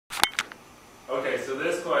Okay, so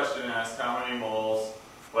this question asks how many moles.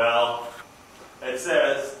 Well, it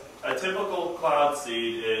says a typical cloud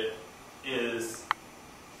seed is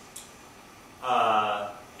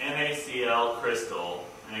NaCl crystal,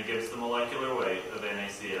 and it gives the molecular weight of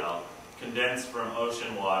NaCl, condensed from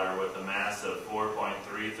ocean water with a mass of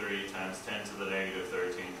 4.33 times 10 to the negative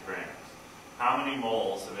 13th grams. How many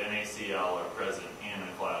moles of NaCl are present in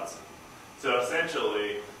a cloud seed? So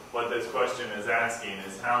essentially, what this question is asking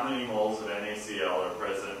is how many moles of NaCl are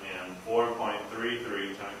present in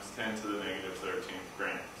 4.33 times 10 to the negative 13th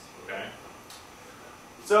grams, okay?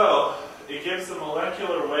 So, it gives the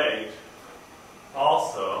molecular weight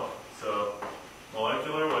also, so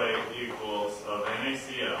molecular weight equals of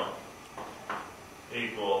NaCl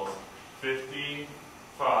equals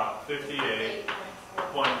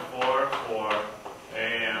 58.44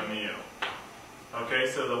 AMU. Okay,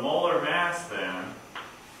 so the molar mass then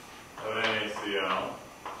of NaCl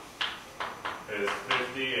is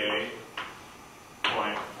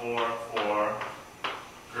 58.44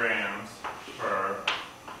 grams per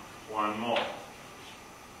 1 mole.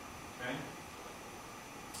 Okay?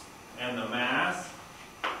 And the mass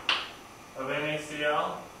of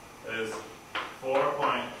NaCl is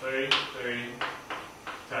 4.33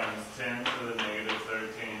 times 10 to the negative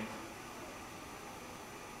 13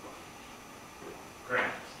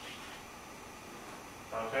 grams.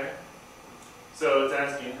 Okay? So it's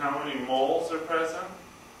asking how many moles are present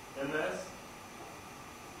in this.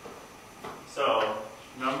 So,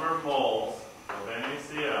 number of moles of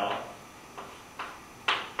NaCl,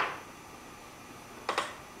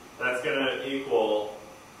 that's going to equal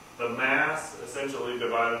the mass essentially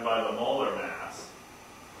divided by the molar mass,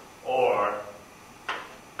 or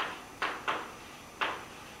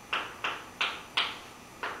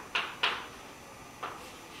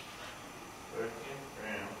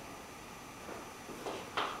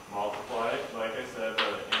multiplied, like I said, by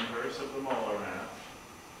the inverse of the molar mass.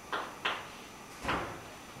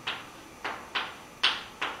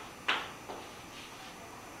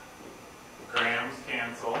 Grams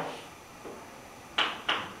cancel.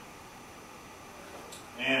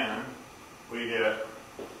 And we get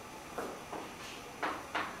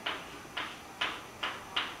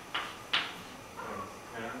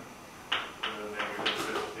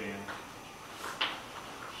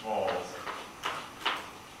moles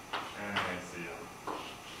NaCl.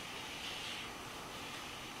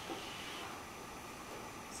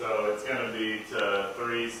 So it's going to be to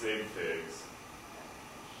 3 sig figs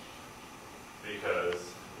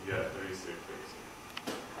because you got 3 sig figs.